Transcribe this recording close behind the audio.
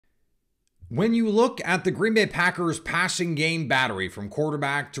When you look at the Green Bay Packers passing game battery from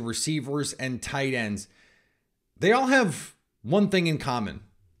quarterback to receivers and tight ends, they all have one thing in common.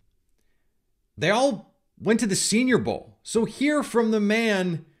 They all went to the Senior Bowl. So hear from the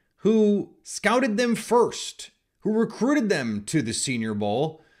man who scouted them first, who recruited them to the Senior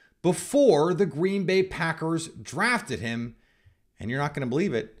Bowl before the Green Bay Packers drafted him. And you're not going to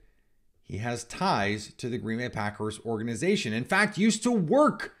believe it, he has ties to the Green Bay Packers organization. In fact, used to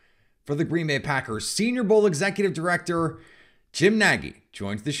work for the Green Bay Packers. Senior Bowl Executive Director Jim Nagy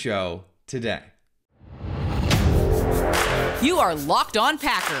joins the show today. You are Locked On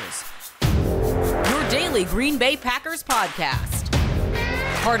Packers, your daily Green Bay Packers podcast.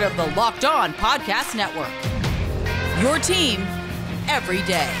 Part of the Locked On Podcast Network, your team every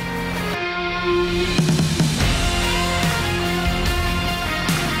day.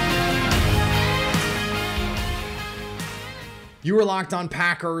 You are Locked On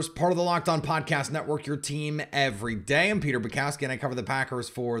Packers, part of the Locked On Podcast Network, your team every day. I'm Peter Bukowski, and I cover the Packers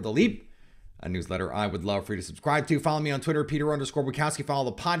for The Leap, a newsletter I would love for you to subscribe to. Follow me on Twitter, Peter_Bukowski. Follow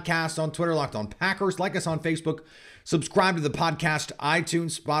the podcast on Twitter, Locked On Packers. Like us on Facebook. Subscribe to the podcast,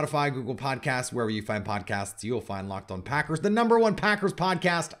 iTunes, Spotify, Google Podcasts. Wherever you find podcasts, you'll find Locked On Packers, the #1 Packers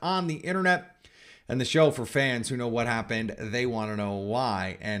podcast on the internet. And the show for fans who know what happened, they want to know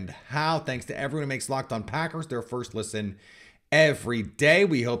why and how. Thanks to everyone who makes Locked On Packers their first listen every day.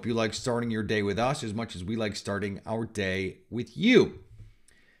 We hope you like starting your day with us as much as we like starting our day with you.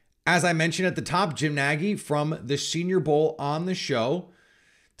 As I mentioned at the top, Jim Nagy from the Senior Bowl on the show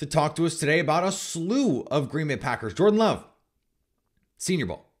to talk to us today about a slew of Green Bay Packers. Jordan Love, Senior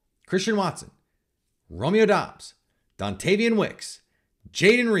Bowl. Christian Watson, Romeo Doubs, Dontavian Wicks,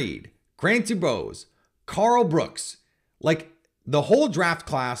 Jaden Reed, Grant Dubose, Carl Brooks, like the whole draft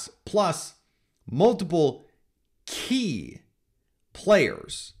class plus multiple key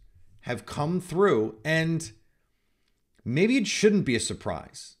players have come through, and maybe it shouldn't be a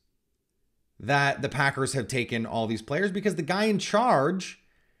surprise that the Packers have taken all these players because the guy in charge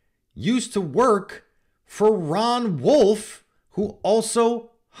used to work for Ron Wolf, who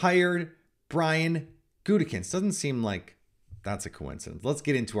also hired Brian Gutekunst. Doesn't seem like that's a coincidence. Let's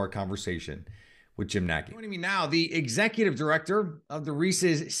get into our conversation with Jim Nagy. Joining me now, the executive director of the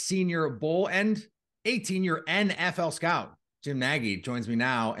Reese's Senior Bowl and 18-year NFL scout, Jim Nagy, joins me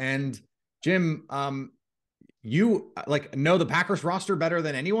now. And Jim, you know the Packers roster better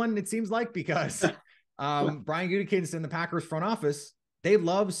than anyone, it seems like, because Brian Gutekunst in the Packers front office, they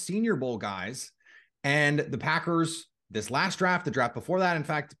love Senior Bowl guys. And the Packers, this last draft, the draft before that, in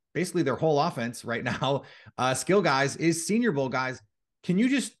fact, basically their whole offense right now, skill guys, is Senior Bowl guys. Can you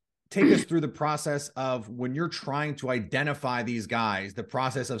just take us through the process of when you're trying to identify these guys, the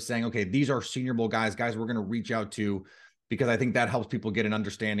process of saying, okay, these are Senior Bowl guys we're going to reach out to, because I think that helps people get an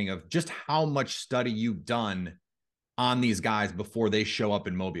understanding of just how much study you've done on these guys before they show up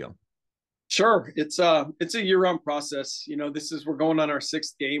in Mobile. Sure. It's a year-round process. You know, we're going on our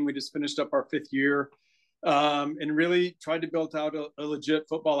 6th game. We just finished up our 5th year, and really tried to build out a legit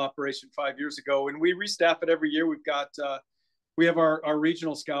football operation 5 years ago. And we restaff it every year. We have our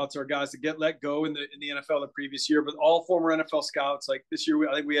regional scouts, our guys that get let go in the NFL the previous year, but all former NFL scouts. Like this year,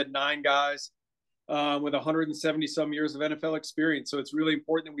 I think we had 9 guys with 170 some years of NFL experience. So it's really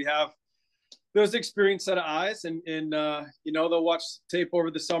important that we have those experienced set of eyes, and they'll watch tape over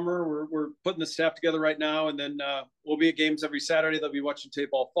the summer. We're putting the staff together right now, and then we'll be at games every Saturday. They'll be watching tape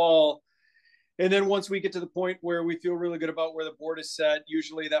all fall. And then once we get to the point where we feel really good about where the board is set,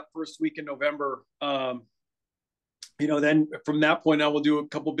 usually that first week in November, then from that point on, we'll do a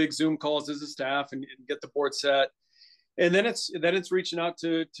couple big Zoom calls as a staff and get the board set. And then it's reaching out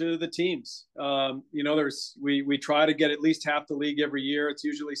to the teams. We try to get at least half the league every year. It's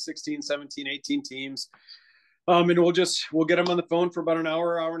usually 16, 17, 18 teams. And we'll get them on the phone for about an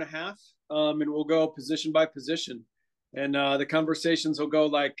hour and a half. And we'll go position by position. And the conversations will go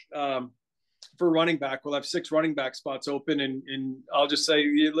like, for running back, we'll have 6 running back spots open. And I'll just say,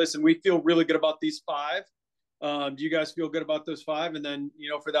 listen, we feel really good about these 5. Do you guys feel good about those 5? And then,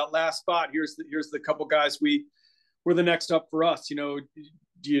 for that last spot, here's the couple guys we're the next up for us. Do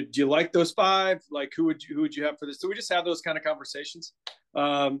you like those 5? Like, who would you have for this? So we just have those kind of conversations.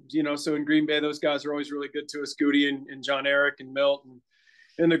 So in Green Bay, those guys are always really good to us, Goody and John Eric and Milt and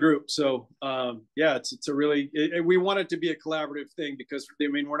in the group. So it's a really, we want it to be a collaborative thing, because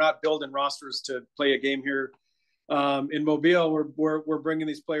we're not building rosters to play a game here in Mobile. We're bringing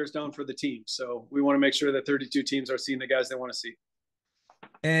these players down for the team. So we want to make sure that 32 teams are seeing the guys they want to see.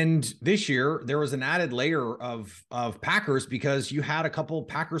 And this year there was an added layer of Packers, because you had a couple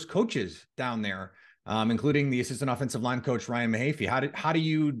Packers coaches down there including the assistant offensive line coach, Ryan Mahaffey. How do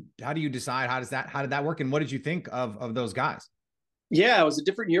you decide? How did that work? And what did you think of those guys? Yeah, it was a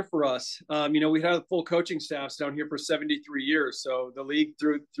different year for us. We had a full coaching staffs down here for 73 years. So the league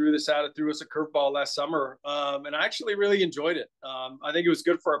threw us a curveball last summer. And I actually really enjoyed it. I think it was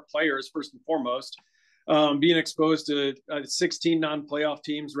good for our players, first and foremost, being exposed to 16 non-playoff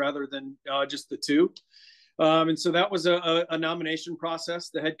teams rather than just the two. And so that was a nomination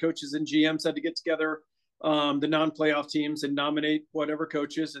process. The head coaches and GMs had to get together, the non-playoff teams, and nominate whatever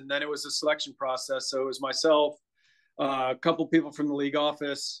coaches. And then it was a selection process. So it was myself, a couple people from the league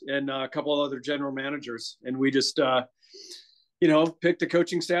office, and a couple of other general managers. And we just, picked the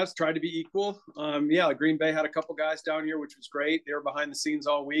coaching staffs, tried to be equal. Green Bay had a couple guys down here, which was great. They were behind the scenes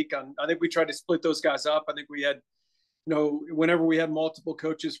all week. I think we tried to split those guys up. I think we had, whenever we had multiple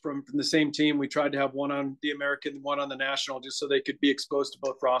coaches from the same team, we tried to have one on the American, one on the national, just so they could be exposed to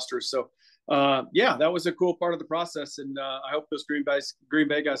both rosters. So, that was a cool part of the process. And I hope those Green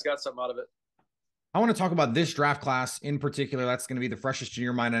Bay guys got something out of it. I want to talk about this draft class in particular. That's going to be the freshest in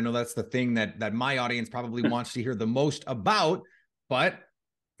your mind. I know that's the thing that my audience probably wants to hear the most about, but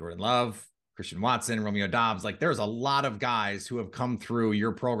Jordan Love, Christian Watson, Romeo Doubs, like there's a lot of guys who have come through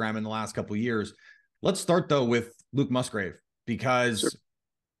your program in the last couple of years. Let's start though with Luke Musgrave, because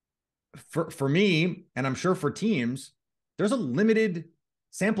for me, and I'm sure for teams, there's a limited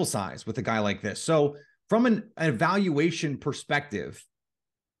sample size with a guy like this. So from an evaluation perspective,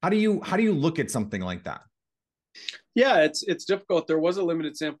 how do you look at something like that? Yeah, it's difficult. There was a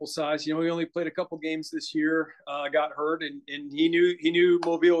limited sample size. We only played a couple games this year, got hurt, and he knew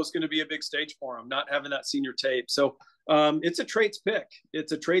Mobile was going to be a big stage for him, not having that senior tape. So it's a traits pick.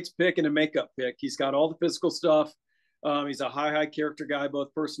 It's a traits pick and a makeup pick. He's got all the physical stuff. He's a high character guy,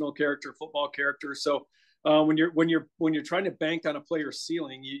 both personal character, football character. So when you're trying to bank on a player's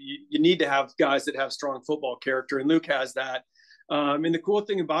ceiling, you need to have guys that have strong football character, and Luke has that. And the cool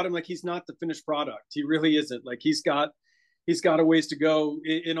thing about him, like, he's not the finished product. He really isn't. Like, he's got a ways to go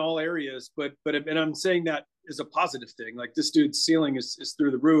in all areas, but I'm saying that is a positive thing. Like, this dude's ceiling is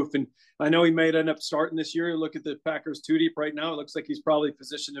through the roof. And I know he may end up starting this year. Look at the Packers 2 deep right now. It looks like he's probably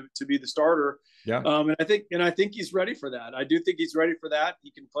positioned to be the starter. Yeah. And I think he's ready for that. I do think he's ready for that.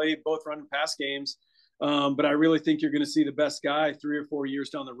 He can play both run and pass games. But I really think you're going to see the best guy 3 or 4 years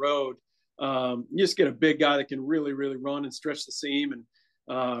down the road. You just get a big guy that can really, really run and stretch the seam. And,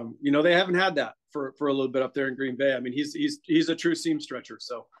 they haven't had that for a little bit up there in Green Bay. I mean, he's a true seam stretcher.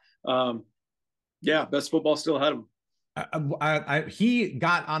 So, best football still ahead of him. He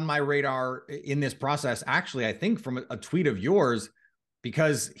got on my radar in this process, actually, I think from a tweet of yours,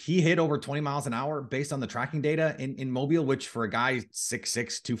 because he hit over 20 miles an hour based on the tracking data in Mobile, which for a guy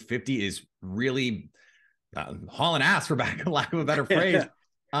 6'6", 250 is really hauling ass, for lack of a better phrase.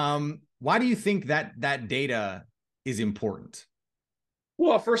 Why do you think that data is important?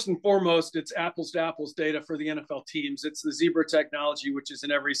 Well, first and foremost, it's apples to apples data for the NFL teams. It's the Zebra technology, which is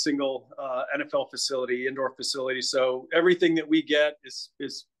in every single NFL facility, indoor facility. So everything that we get is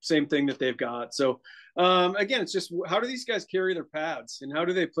same thing that they've got. So again, it's just, how do these guys carry their pads and how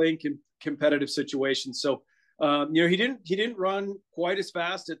do they play in competitive situations? So he didn't run quite as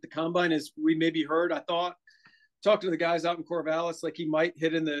fast at the combine as we maybe heard. I thought, talked to the guys out in Corvallis, like he might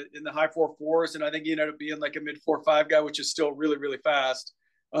hit in the high 4.4s, and I think he ended up being like a mid 4.5 guy, which is still really, really fast.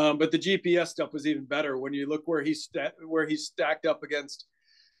 But the GPS stuff was even better when you look where he's stacked up against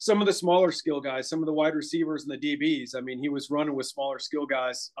some of the smaller skill guys, some of the wide receivers and the DBs. I mean, he was running with smaller skill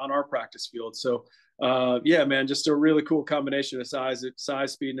guys on our practice field. So, just a really cool combination of size,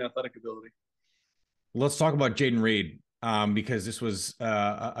 speed, and athletic ability. Let's talk about Jaden Reed. Because this was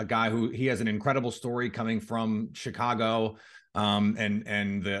a guy who he has an incredible story coming from Chicago,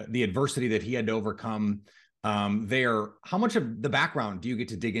 and the adversity that he had to overcome there. How much of the background do you get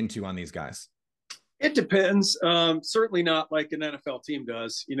to dig into on these guys? It depends. Certainly not like an NFL team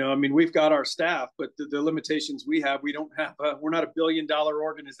does. We've got our staff, but the limitations we have, we're not $1 billion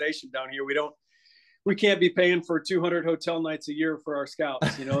organization down here. We can't be paying for 200 hotel nights a year for our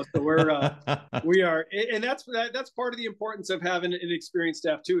scouts, so we are, and that's part of the importance of having an experienced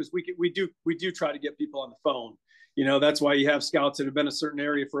staff too, is we do try to get people on the phone. That's why you have scouts that have been in a certain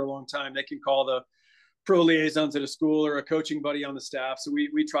area for a long time. They can call the pro liaisons at a school or a coaching buddy on the staff. So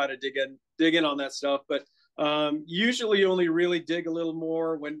we try to dig in on that stuff, but usually only really dig a little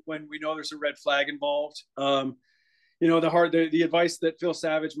more when we know there's a red flag involved. The advice that Phil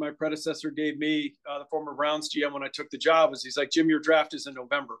Savage, my predecessor, gave me, the former Browns GM, when I took the job, was he's like, Jim, your draft is in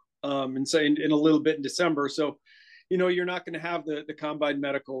November, and saying in a little bit in December. So, you're not going to have the combine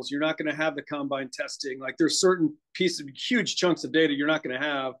medicals. You're not going to have the combine testing. Like, there's certain huge chunks of data you're not going to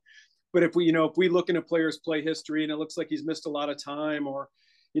have. But if we look in a player's play history and it looks like he's missed a lot of time, or,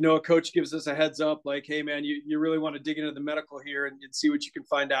 a coach gives us a heads up, like, hey man, you really want to dig into the medical here and see what you can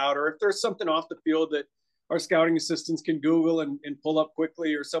find out. Or if there's something off the field that our scouting assistants can Google and pull up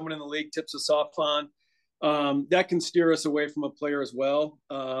quickly, or someone in the league tips us off on, that can steer us away from a player as well.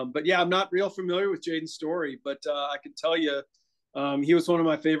 But yeah, I'm not real familiar with Jaden's story, but I can tell you, he was one of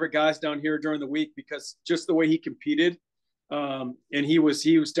my favorite guys down here during the week, because just the way he competed, and he was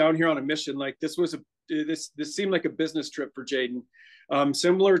down here on a mission. Like this seemed like a business trip for Jaden.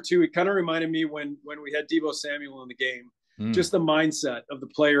 Similar to, it kind of reminded me when we had Deebo Samuel in the game, just the mindset of the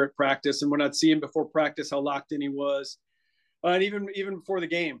player at practice. And when I'd see him before practice, how locked in he was. And even before the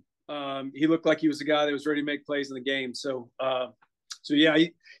game, he looked like he was a guy that was ready to make plays in the game. So yeah,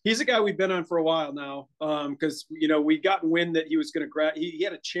 he's a guy we've been on for a while now. Cause we got wind that he was going to he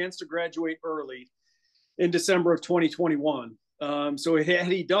had a chance to graduate early in December of 2021. So had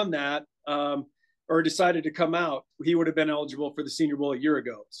he done that, or decided to come out, he would have been eligible for the Senior Bowl a year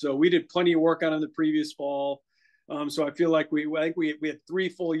ago. So we did plenty of work on him the previous fall. So I feel like we had 3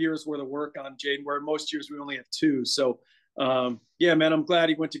 full years worth of work on Jaden, where most years we only have 2. So yeah, man, I'm glad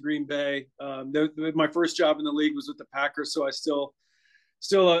he went to Green Bay. My first job in the league was with the Packers, so I still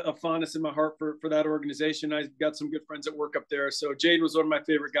a fondness in my heart for that organization. I've got some good friends that work up there. So Jaden was one of my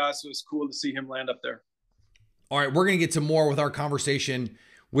favorite guys, so it's cool to see him land up there. All right, we're going to get to more with our conversation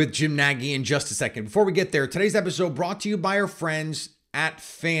with Jim Nagy in just a second. Before we get there, today's episode brought to you by our friends at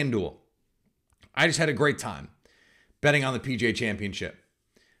FanDuel. I just had a great time betting on the PGA Championship.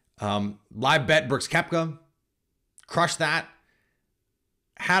 Live bet Brooks Koepka, crushed that.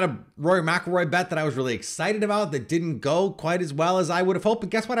 Had a Rory McIlroy bet that I was really excited about that didn't go quite as well as I would have hoped.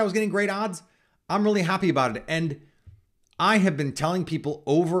 But guess what? I was getting great odds. I'm really happy about it. And I have been telling people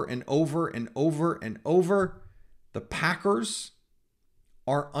over and over and over and over, the Packers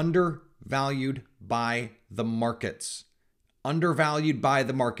are undervalued by the markets. Undervalued by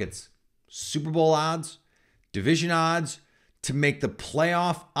the markets. Super Bowl odds, division odds, to make the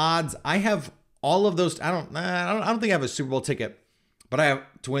playoff odds. I have all of those. I don't think I have a Super Bowl ticket, but I have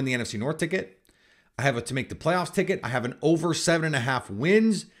to win the NFC North ticket. I have to make the playoffs ticket. I have an over 7.5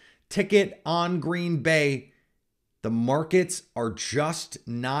 wins ticket on Green Bay. The markets are just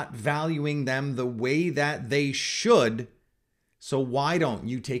not valuing them the way that they should. So why don't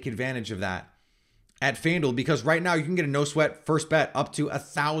you take advantage of that at FanDuel? Because right now you can get a no sweat first bet up to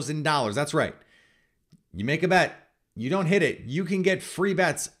 $1,000. That's right. You make a bet, you don't hit it, you can get free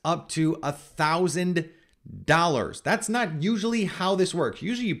bets up to $1,000. That's not usually how this works.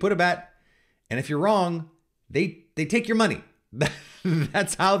 Usually you put a bet, and if you're wrong, they take your money.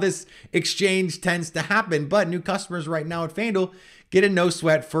 That's how this exchange tends to happen. But new customers right now at FanDuel get a no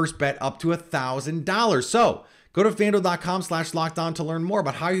sweat first bet up to $1,000. So go to FanDuel.com/lockedon to learn more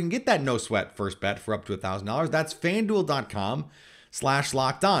about how you can get that no sweat first bet for up to $1,000. That's FanDuel.com/lockedon.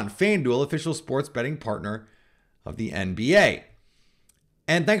 FanDuel, official sports betting partner of the NBA.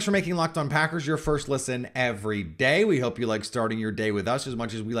 And thanks for making Locked On Packers your first listen every day. We hope you like starting your day with us as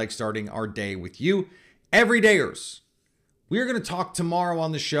much as we like starting our day with you. Everydayers, we are going to talk tomorrow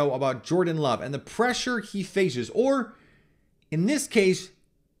on the show about Jordan Love and the pressure he faces, or in this case,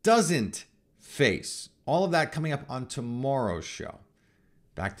 doesn't face. All of that coming up on tomorrow's show.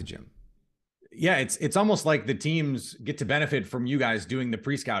 Back to Jim. Yeah, it's almost like the teams get to benefit from you guys doing the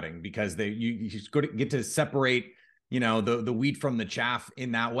pre-scouting, because you get to separate, the wheat from the chaff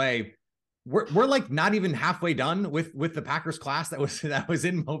in that way. We're like not even halfway done with the Packers class that was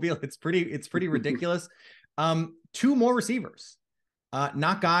in Mobile. It's pretty ridiculous. 2 more receivers,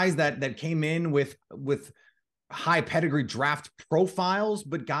 not guys that came in with high pedigree draft profiles,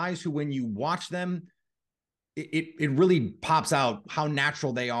 but guys who, when you watch them, it really pops out how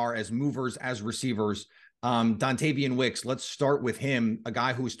natural they are as movers, as receivers. Dontavian Wicks, let's start with him, a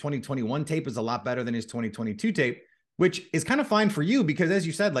guy whose 2021 tape is a lot better than his 2022 tape, which is kind of fine for you because, as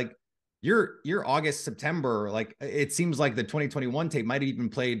you said, like your August, September, like it seems like the 2021 tape might have even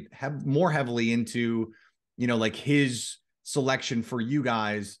played more heavily into, like his selection for you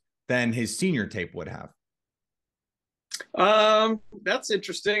guys than his senior tape would have. That's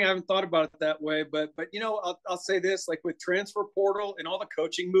interesting. I haven't thought about it that way, but I'll say this, like with transfer portal and all the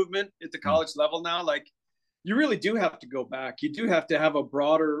coaching movement at the college level now, like you really do have to go back. You do have to have a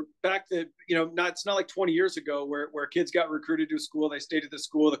broader back that, it's not like 20 years ago where kids got recruited to a school, they stayed at the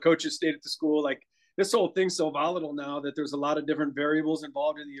school, the coaches stayed at the school. Like this whole thing's so volatile now that there's a lot of different variables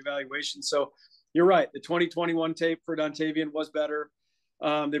involved in the evaluation. So you're right. The 2021 tape for Dontavian was better.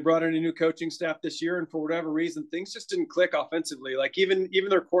 They brought in a new coaching staff this year, and for whatever reason, things just didn't click offensively. Like even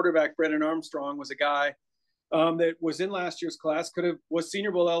their quarterback, Brennan Armstrong, was a guy that was in last year's class, was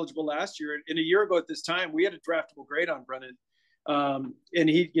Senior Bowl eligible last year. And a year ago at this time, we had a draftable grade on Brennan. And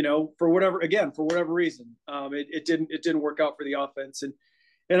he, for whatever reason, it didn't work out for the offense.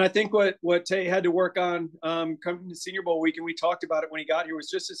 And I think what Tay had to work on coming to Senior Bowl week, and we talked about it when he got here, was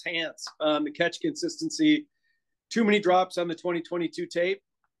just his hands, the catch consistency, too many drops on the 2022 tape.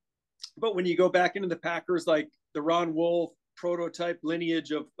 But when you go back into the Packers, like the Ron Wolf prototype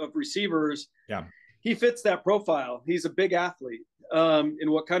lineage of receivers, yeah, he fits that profile. He's a big athlete. And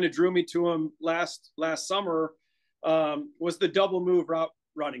what kind of drew me to him last summer was the double move route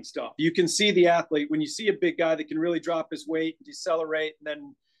running stuff. You can see the athlete when you see a big guy that can really drop his weight, decelerate,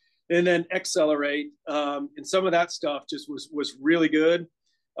 and then accelerate. And some of that stuff just was really good.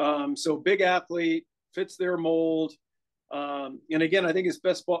 So big athlete, fits their mold. And again, I think his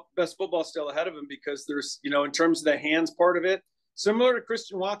best football still ahead of him, because there's, in terms of the hands part of it, similar to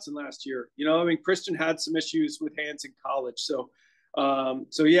Christian Watson last year. Christian had some issues with hands in college. So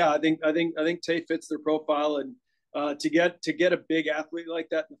yeah, I think Tay fits their profile, and to get a big athlete like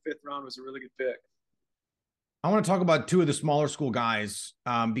that in the 5th round was a really good pick. I want to talk about 2 of the smaller school guys,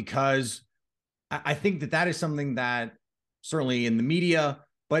 because I think that is something that certainly in the media,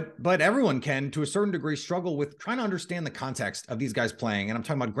 but everyone can, to a certain degree, struggle with trying to understand the context of these guys playing. And I'm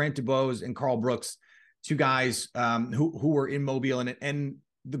talking about Grant DuBose and Carl Brooks, 2 guys who were in Mobile. And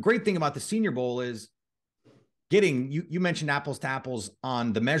the great thing about the Senior Bowl is getting, you mentioned apples to apples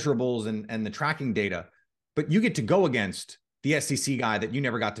on the measurables and the tracking data, but you get to go against the SEC guy that you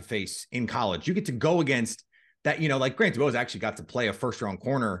never got to face in college. You get to go against that, like Grant DuBose actually got to play a first-round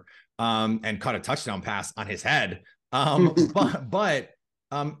corner and cut a touchdown pass on his head. But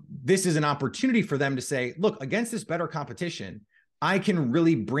this is an opportunity for them to say, look, against this better competition, I can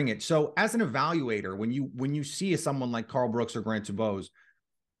really bring it. So as an evaluator, when you see someone like Carl Brooks or Grant DuBose,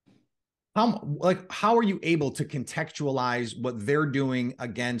 how are you able to contextualize what they're doing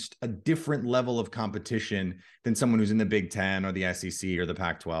against a different level of competition than someone who's in the Big Ten or the SEC or the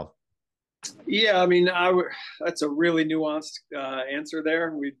Pac-12? Yeah, that's a really nuanced answer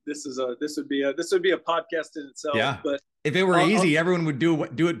there. This would be a podcast in itself. Yeah, but if it were easy, everyone would do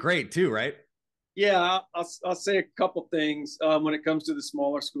it great too, right? Yeah, I'll say a couple things when it comes to the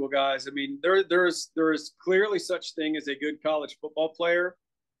smaller school guys. There is clearly such thing as a good college football player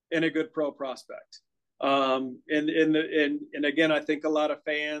and a good pro prospect. And again, I think a lot of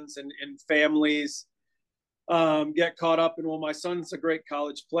fans and families get caught up in, well, my son's a great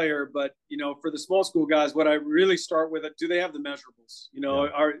college player, but for the small school guys, what I really start with, do they have the measurables?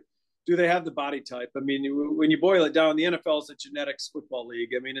 Do they have the body type? When you boil it down, the NFL is a genetics football league.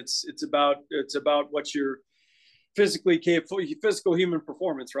 It's about what your physically capable, physical human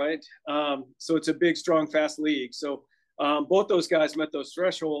performance, right? So it's a big, strong, fast league. So both those guys met those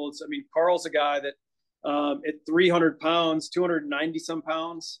thresholds. Carl's a guy that at 300 pounds, 290 some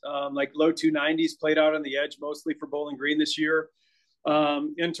pounds, like low 290s, played out on the edge mostly for Bowling Green this year,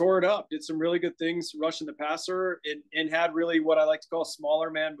 and tore it up. Did some really good things rushing the passer, and had really what I like to call smaller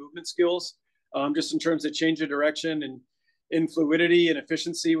man movement skills, just in terms of change of direction and in fluidity and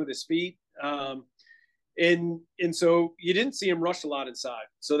efficiency with his feet. And so you didn't see him rush a lot inside.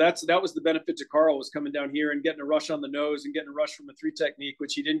 So that was the benefit to Carl, was coming down here and getting a rush on the nose and getting a rush from a 3 technique,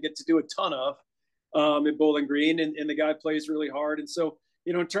 which he didn't get to do a ton of in Bowling Green. And the guy plays really hard. And so,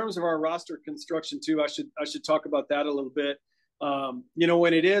 in terms of our roster construction too, I should talk about that a little bit.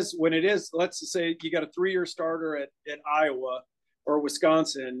 When it is, let's just say you got a 3-year starter at Iowa or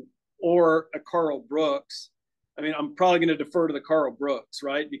Wisconsin or a Carl Brooks. I'm probably going to defer to the Carl Brooks,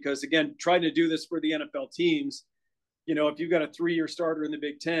 right? Because again, trying to do this for the NFL teams, if you've got a 3-year starter in the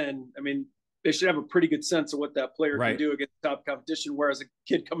Big Ten, they should have a pretty good sense of what that player can do against top competition. Whereas a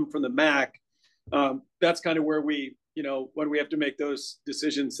kid coming from the MAC, that's kind of where we, when we have to make those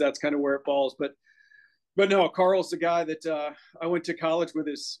decisions, that's kind of where it falls. But no, Carl's the guy that I went to college with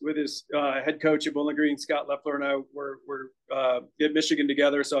his head coach at Bowling Green. Scott Leffler and I were at Michigan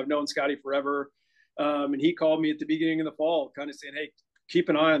together, so I've known Scotty forever. And he called me at the beginning of the fall, kind of saying, "Hey, keep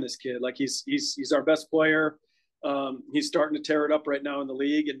an eye on this kid. Like he's our best player. He's starting to tear it up right now in the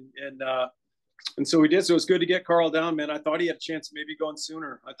league." And so we did. So it was good to get Carl down, man. I thought he had a chance maybe going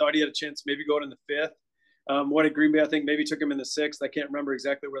sooner. I thought he had a chance maybe going in the 5th. What did Green Bay, I think, maybe took him in the 6th. I can't remember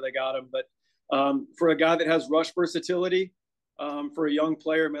exactly where they got him, but for a guy that has rush versatility, for a young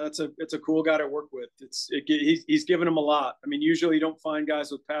player, man, it's a cool guy to work with. He's given him a lot. Usually you don't find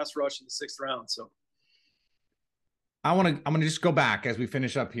guys with pass rush in the 6th round. So I'm going to just go back as we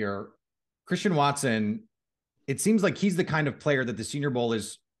finish up here. Christian Watson, it seems like he's the kind of player that the Senior Bowl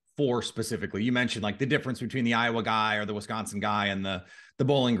is for specifically. You mentioned like the difference between the Iowa guy or the Wisconsin guy and the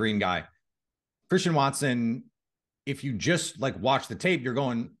Bowling Green guy. Christian Watson, if you just like watch the tape, you're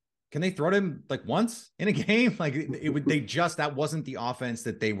going, can they throw to him like once in a game? Like that wasn't the offense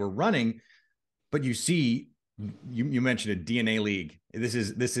that they were running. But you see, you mentioned a DNA league. This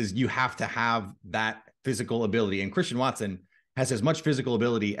is, you have to have that physical ability. And Christian Watson has as much physical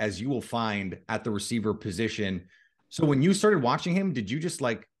ability as you will find at the receiver position. So when you started watching him, did you just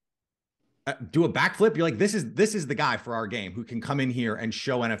like do a backflip? You're like, this is the guy for our game who can come in here and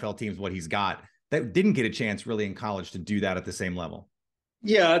show NFL teams what he's got, that didn't get a chance really in college to do that at the same level.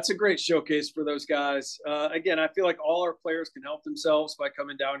 Yeah, it's a great showcase for those guys. Again, I feel like all our players can help themselves by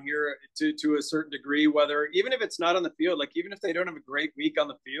coming down here to a certain degree, whether even if it's not on the field, like even if they don't have a great week on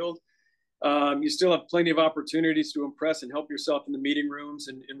the field, you still have plenty of opportunities to impress and help yourself in the meeting rooms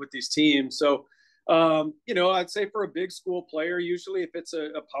and with these teams. So, I'd say for a big school player, usually if it's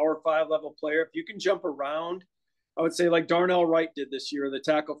a Power 5 level player, if you can jump around, I would say like Darnell Wright did this year. The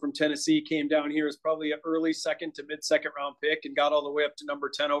tackle from Tennessee came down here as probably an early second to mid-second round pick and got all the way up to number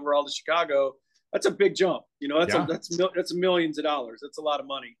 10 overall to Chicago. That's a big jump. That's millions of dollars. That's a lot of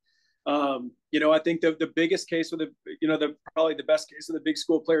money. I think the biggest case with probably the best case of the big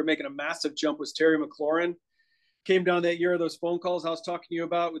school player making a massive jump was Terry McLaurin. Came down that year, those phone calls I was talking to you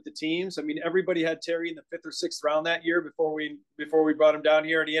about with the teams. I mean, everybody had Terry in the 5th or 6th round that year before we brought him down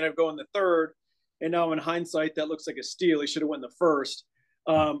here, and he ended up going the 3rd. And now in hindsight, that looks like a steal. He should have went the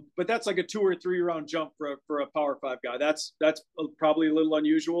 1st. But that's like a 2 or 3 round jump for a Power 5 guy. That's probably a little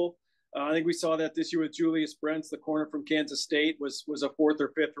unusual. I think we saw that this year with Julius Brents, the corner from Kansas State, was a 4th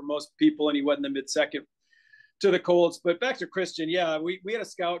or 5th for most people, and he went in the mid-second to the Colts. But back to Christian, yeah, we had a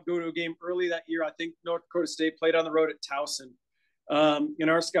scout go to a game early that year. I think North Dakota State played on the road at Towson. And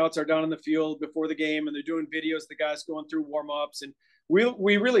our scouts are down in the field before the game, and they're doing videos, the guys going through warm-ups. And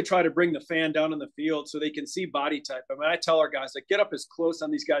we really try to bring the fan down in the field so they can see body type. I mean, I tell our guys, like, get up as close on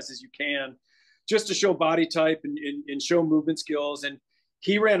these guys as you can just to show body type and show movement skills. And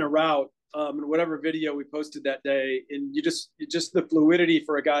he ran a route in whatever video we posted that day. And just the fluidity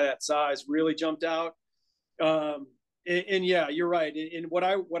for a guy that size really jumped out. And yeah, you're right. And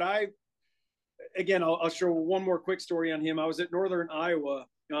again, I'll share one more quick story on him. I was at Northern Iowa.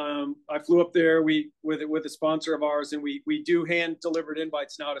 I flew up there with a sponsor of ours, and we do hand delivered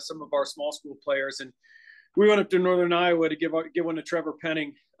invites now to some of our small school players. And we went up to Northern Iowa to give one to Trevor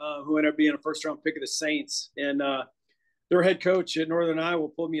Penning, who ended up being a 1st round pick of the Saints. And their head coach at Northern Iowa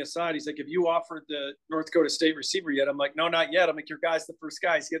pulled me aside. He's like, "Have you offered the North Dakota State receiver yet?" I'm like, "No, not yet." I'm like, "Your guy's the first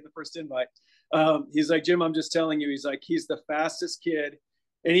guy. He's getting the first invite." He's like, "Jim, I'm just telling you." He's like, "He's the fastest kid."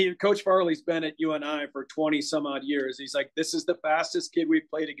 And Coach Farley's been at UNI for 20 some odd years. He's like, "This is the fastest kid we've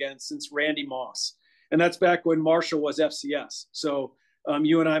played against since Randy Moss." And that's back when Marshall was FCS. So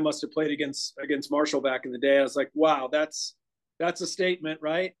UNI must have played against Marshall back in the day. I was like, wow, that's a statement,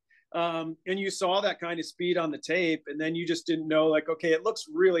 right? And you saw that kind of speed on the tape, and then you just didn't know, like, okay, it looks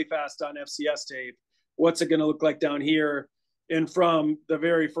really fast on FCS tape. What's it going to look like down here? And from the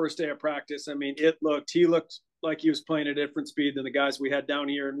very first day of practice, I mean, he looked like he was playing at a different speed than the guys we had down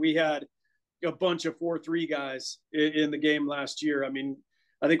here. And we had a bunch of 4-3 guys in the game last year. I mean,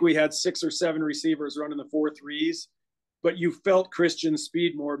 I think we had 6 or 7 receivers running the 4-3s, but you felt Christian's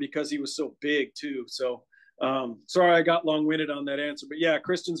speed more because he was so big too. So sorry, I got long-winded on that answer, but yeah,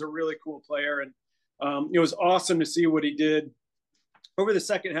 Christian's a really cool player. And it was awesome to see what he did over the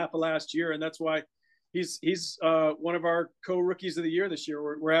second half of last year. And that's why he's one of our co-rookies of the year this year.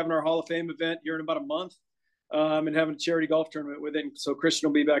 We're having our Hall of Fame event here in about a month. And having a charity golf tournament with him. So Christian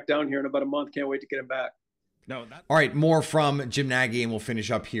will be back down here in about a month. Can't wait to get him back. All right, more from Jim Nagy, and we'll finish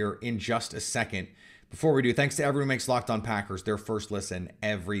up here in just a second. Before we do, thanks to everyone who makes Locked On Packers their first listen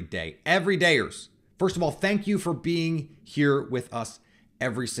every day. Everydayers. First of all, thank you for being here with us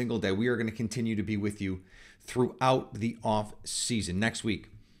every single day. We are going to continue to be with you throughout the off season. Next week,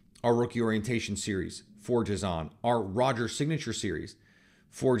 our rookie orientation series forges on. Our Rodgers signature series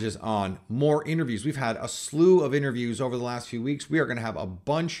forges on. More interviews. We've had a slew of interviews over the last few weeks. We are going to have a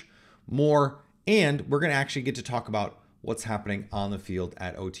bunch more, and we're going to actually get to talk about what's happening on the field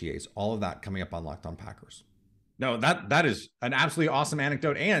at OTAs. All of that coming up on Locked On Packers. No, that is an absolutely awesome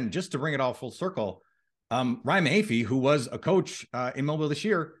anecdote. And just to bring it all full circle, Ryan Mahaffey, who was a coach in Mobile this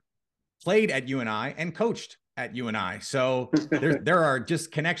year, played at UNI and coached at UNI. So there are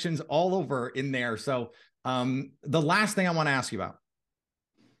just connections all over in there. So the last thing I want to ask you about,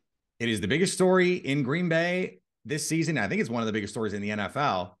 it is the biggest story in Green Bay this season. I think it's one of the biggest stories in the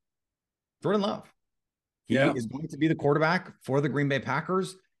NFL. Jordan Love. He is going to be the quarterback for the Green Bay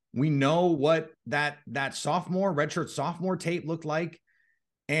Packers. We know what that redshirt sophomore tape looked like.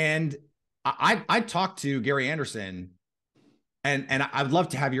 And I talked to Gary Anderson, and I'd love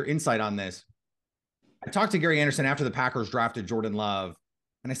to have your insight on this. I talked to Gary Anderson after the Packers drafted Jordan Love,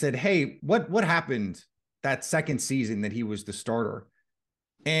 and I said, hey, what happened that second season that he was the starter?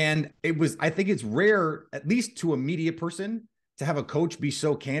 And I think it's rare, at least to a media person, to have a coach be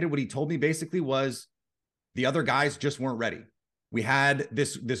so candid. What he told me basically was the other guys just weren't ready. We had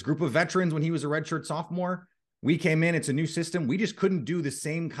this group of veterans when he was a redshirt sophomore. We came in, it's a new system. We just couldn't do the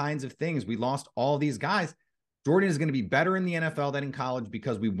same kinds of things. We lost all these guys. Jordan is going to be better in the NFL than in college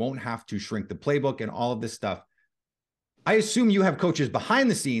because we won't have to shrink the playbook and all of this stuff. I assume you have coaches behind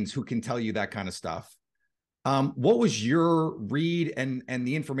the scenes who can tell you that kind of stuff. What was your read and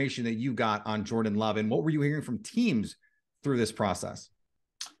the information that you got on Jordan Love, and what were you hearing from teams through this process?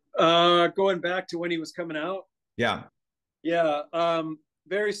 Going back to when he was coming out. Yeah.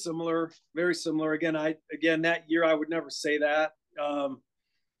 Very similar. Again, that year I would never say that.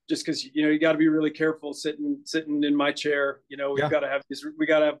 Just because, you got to be really careful sitting in my chair. We've got to have these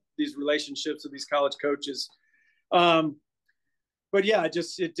relationships with these college coaches. But yeah,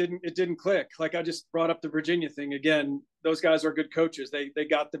 it didn't click. Like I just brought up the Virginia thing again. Those guys are good coaches. They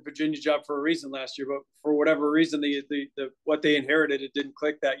got the Virginia job for a reason last year, but for whatever reason, what they inherited, it didn't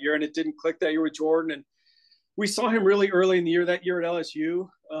click that year, and it didn't click that year with Jordan. And we saw him really early in the year that year at LSU.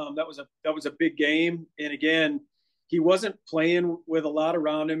 That was a big game, and again, he wasn't playing with a lot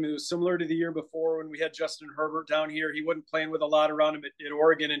around him. It was similar to the year before when we had Justin Herbert down here. He wasn't playing with a lot around him at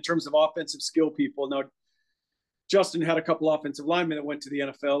Oregon in terms of offensive skill people. Now, Justin had a couple offensive linemen that went to the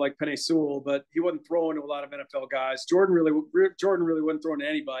NFL, like Penei Sewell, but he wasn't throwing to a lot of NFL guys. Jordan really wasn't throwing to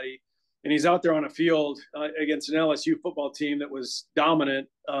anybody, and he's out there on a field against an LSU football team that was dominant,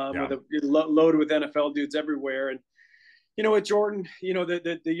 loaded with NFL dudes everywhere. And with Jordan,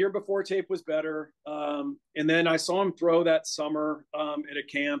 the year before tape was better, and then I saw him throw that summer at a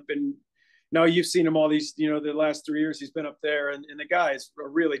camp, and now you've seen him all these, the last 3 years he's been up there, and the guy is a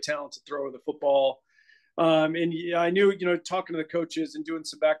really talented thrower of the football. And I knew, talking to the coaches and doing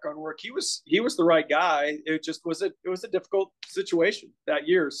some background work, he was the right guy. It just was a difficult situation that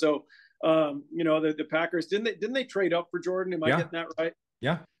year. So, the Packers, didn't they trade up for Jordan? Am I getting that right?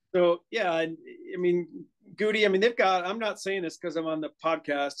 Yeah. So, yeah. And I mean, Goody, they've got, I'm not saying this because I'm on the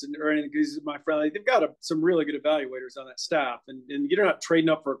podcast or anything, because he's my friend. They've got some really good evaluators on that staff, and you're not trading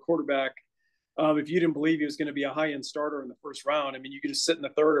up for a quarterback. If you didn't believe he was going to be a high-end starter in the first round, you could just sit in the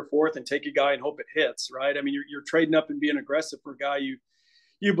third or fourth and take a guy and hope it hits, right? You're trading up and being aggressive for a guy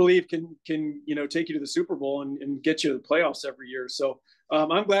you believe can take you to the Super Bowl and get you to the playoffs every year. So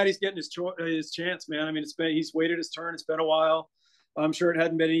I'm glad he's getting his chance, man. He's waited his turn. It's been a while. I'm sure it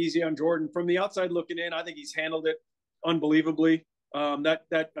hadn't been easy on Jordan. From the outside looking in, I think he's handled it unbelievably.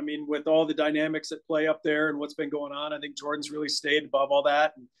 With all the dynamics at play up there and what's been going on, I think Jordan's really stayed above all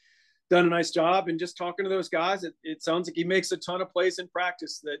that and done a nice job. And just talking to those guys, it sounds like he makes a ton of plays in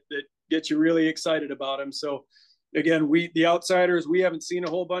practice that get you really excited about him. So again, the outsiders, we haven't seen a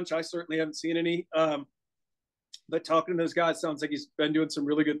whole bunch. I certainly haven't seen any. But talking to those guys, sounds like he's been doing some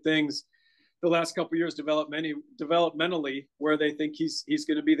really good things the last couple of years developmentally, where they think he's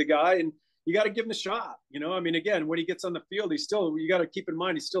going to be the guy, and you got to give him a shot. Again, when he gets on the field, you got to keep in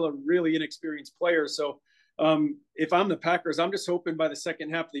mind, he's still a really inexperienced player. So if I'm the Packers, I'm just hoping by the second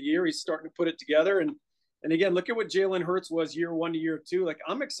half of the year, he's starting to put it together. And again, look at what Jalen Hurts was year 1 to year 2. Like,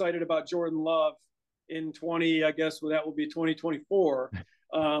 I'm excited about Jordan Love in 2024,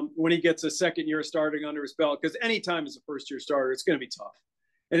 when he gets a second year starting under his belt, because anytime as a first year starter, it's going to be tough.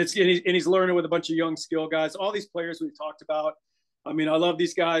 And he's learning with a bunch of young skill guys. All these players we've talked about. I love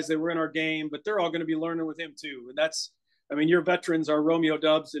these guys. They were in our game, but they're all going to be learning with him too. And that's, your veterans are Romeo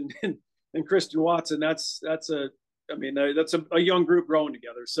Doubs and Christian Watson. That's a young group growing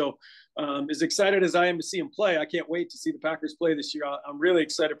together. So as excited as I am to see him play, I can't wait to see the Packers play this year. I'm really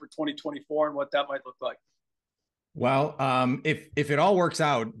excited for 2024 and what that might look like. Well, if it all works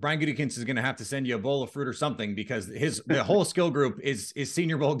out, Brian Gutekunst is going to have to send you a bowl of fruit or something, because the whole skill group is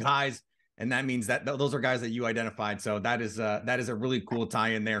Senior Bowl guys, and that means that those are guys that you identified. So that is a really cool tie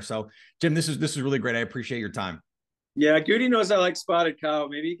in there. So Jim, this is really great. I appreciate your time. Yeah, Goody knows I like Spotted Cow.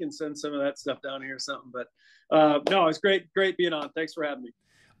 Maybe he can send some of that stuff down here or something. But no, it's great being on. Thanks for having me.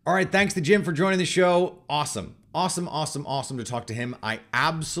 All right, thanks to Jim for joining the show. Awesome to talk to him. I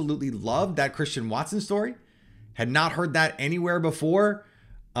absolutely loved that Christian Watson story. Had not heard that anywhere before.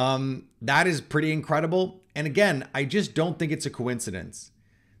 That is pretty incredible. And again, I just don't think it's a coincidence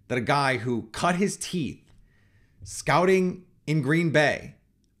that a guy who cut his teeth scouting in Green Bay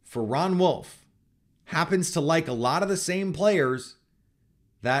for Ron Wolf happens to like a lot of the same players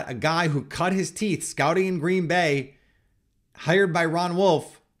that a guy who cut his teeth scouting in Green Bay, hired by Ron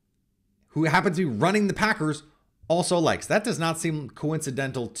Wolf, who happens to be running the Packers, also likes. That does not seem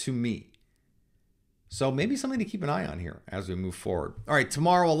coincidental to me. So maybe something to keep an eye on here as we move forward. All right,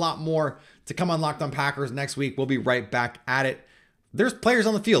 tomorrow, a lot more to come on Locked On Packers. Next week, we'll be right back at it. There's players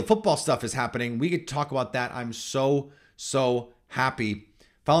on the field. Football stuff is happening. We get to talk about that. I'm so happy.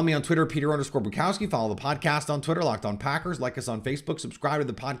 Follow me on Twitter, Peter_Bukowski. Follow the podcast on Twitter, Locked On Packers. Like us on Facebook. Subscribe to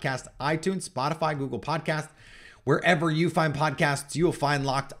the podcast, iTunes, Spotify, Google Podcast. Wherever you find podcasts, you will find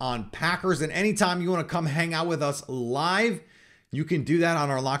Locked On Packers. And anytime you want to come hang out with us live, you can do that on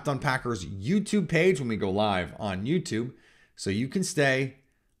our Locked On Packers YouTube page when we go live on YouTube. So you can stay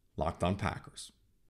Locked On Packers.